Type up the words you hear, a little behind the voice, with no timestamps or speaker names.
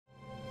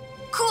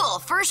Cool.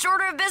 First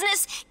order of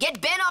business,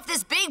 get Ben off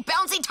this big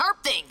bouncy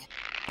tarp thing.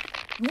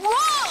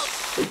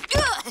 Whoa!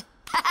 Ugh.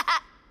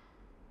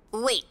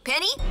 Wait,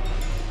 Penny?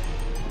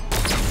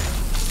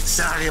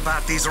 Sorry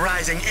about these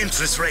rising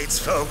interest rates,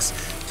 folks.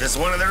 Just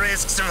one of the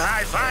risks of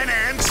high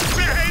finance.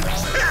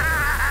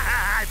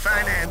 High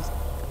finance.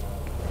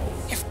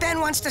 If Ben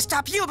wants to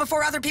stop you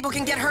before other people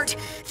can get hurt,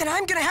 then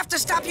I'm gonna have to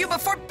stop you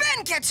before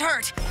Ben gets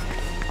hurt.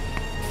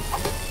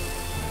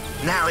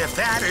 Now, if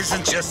that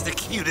isn't just the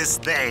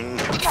cutest thing.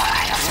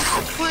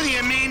 What do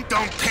you mean,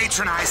 don't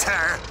patronize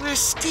her? We're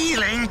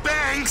stealing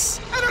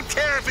banks. I don't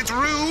care if it's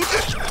rude.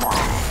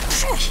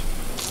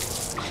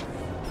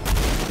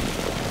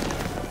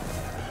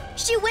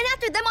 She went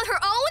after them on her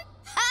own?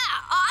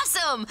 Ha!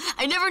 Awesome!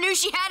 I never knew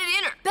she had it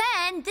in her.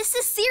 Ben, this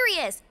is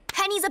serious.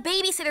 Penny's a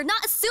babysitter,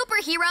 not a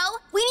superhero.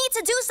 We need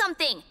to do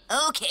something.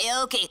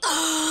 Okay.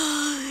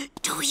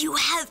 Do you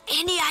have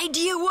any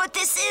idea what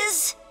this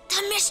is?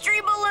 The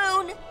mystery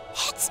balloon.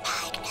 It's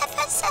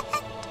magnificent.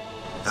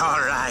 All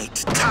right,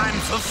 time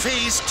for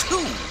phase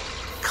 2.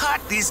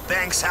 Cart these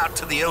banks out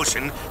to the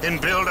ocean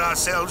and build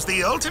ourselves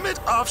the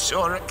ultimate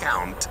offshore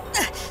account.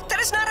 That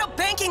is not how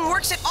banking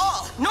works at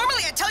all.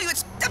 Normally I tell you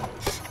it's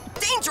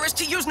dangerous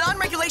to use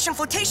non-regulation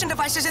flotation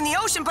devices in the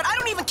ocean, but I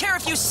don't even care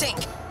if you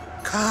sink.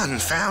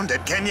 Confound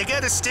it. Can you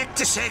get a stick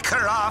to shake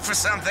her off or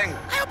something?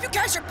 I hope you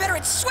guys are better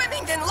at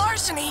swimming than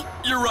larceny.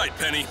 You're right,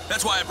 Penny.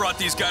 That's why I brought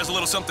these guys a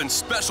little something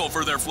special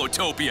for their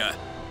Flotopia.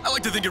 I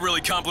like to think it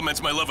really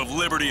complements my love of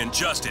liberty and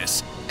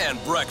justice.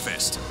 And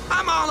breakfast.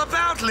 I'm all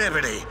about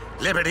liberty.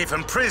 Liberty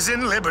from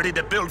prison, liberty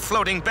to build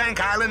floating bank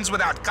islands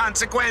without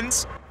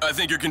consequence. I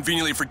think you're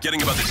conveniently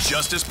forgetting about the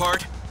justice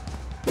part.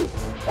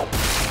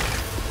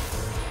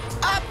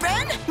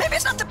 Ben, maybe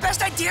it's not the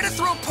best idea to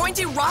throw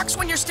pointy rocks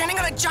when you're standing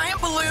on a giant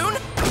balloon?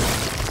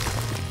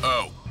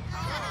 Oh.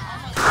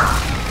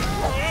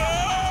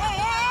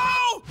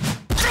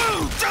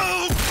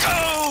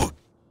 Go!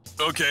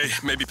 Okay,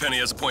 maybe Penny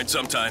has a point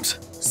sometimes.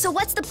 So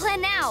what's the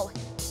plan now?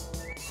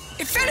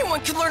 If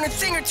anyone could learn a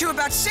thing or two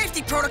about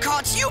safety protocol,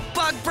 it's you,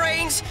 bug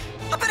brains.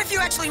 I bet if you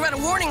actually read a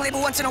warning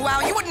label once in a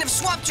while, you wouldn't have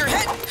swamped your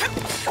head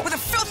with a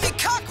filthy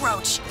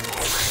cockroach.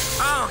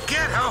 Oh,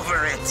 get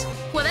over it.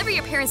 Whatever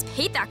your parents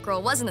paid that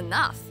girl wasn't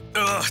enough.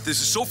 Ugh, this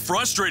is so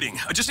frustrating.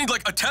 I just need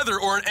like a tether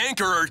or an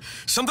anchor or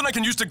something I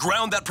can use to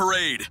ground that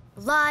parade.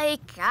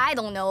 Like, I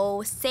don't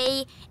know,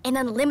 say an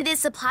unlimited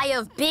supply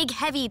of big,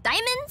 heavy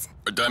diamonds?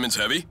 Are diamonds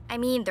heavy? I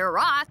mean, they're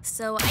rocks,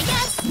 so I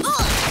guess.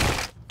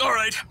 Ugh. All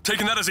right,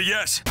 taking that as a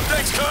yes.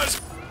 Thanks,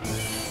 cuz.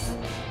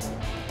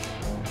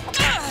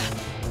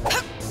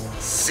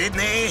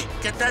 Sydney,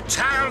 get that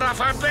child off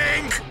our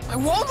bank. I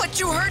won't let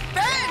you hurt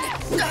Ben.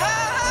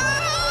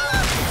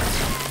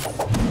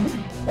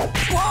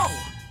 Whoa,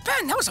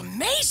 Ben, that was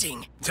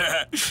amazing.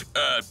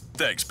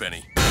 Thanks,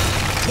 Penny.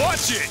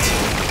 Watch it!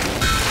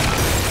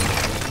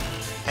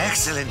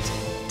 Excellent.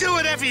 Do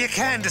whatever you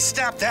can to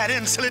stop that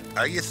insolent.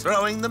 Are you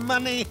throwing the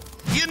money?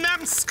 You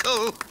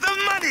numbskull! The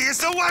money is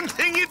the one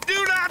thing you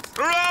do not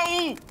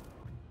throw!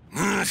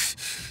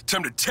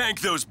 Time to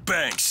tank those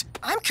banks.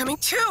 I'm coming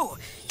too.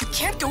 You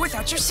can't go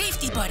without your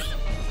safety buddy.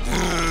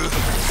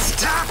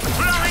 Stop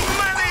throwing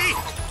money!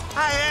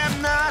 I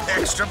am not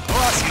extra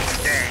bossy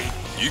today.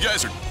 You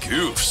guys are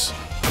goofs.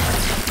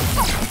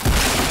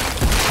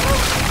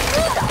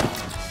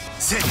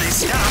 Sydney,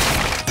 stop!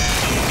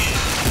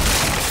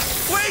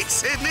 Wait,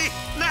 Sydney!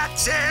 Not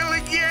jail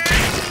again!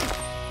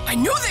 I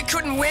knew they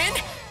couldn't win!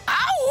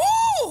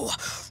 Ow!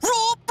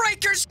 Rule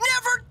breakers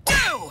never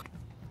do!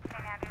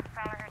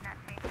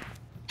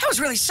 That was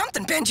really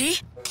something,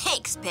 Benji.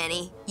 Thanks,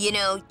 Penny. You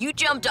know, you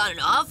jumped on an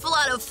awful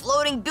lot of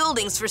floating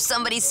buildings for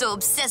somebody so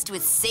obsessed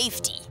with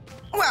safety.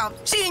 Well,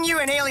 seeing you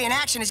in alien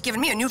action has given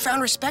me a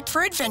newfound respect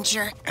for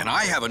adventure. And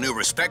I have a new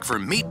respect for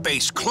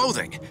meat-based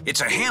clothing.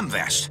 It's a ham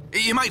vest.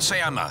 You might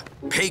say I'm a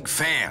pig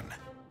fan.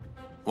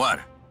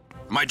 What?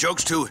 My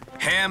jokes too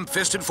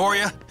ham-fisted for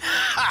you?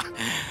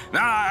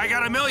 Nah, I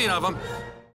got a million of them.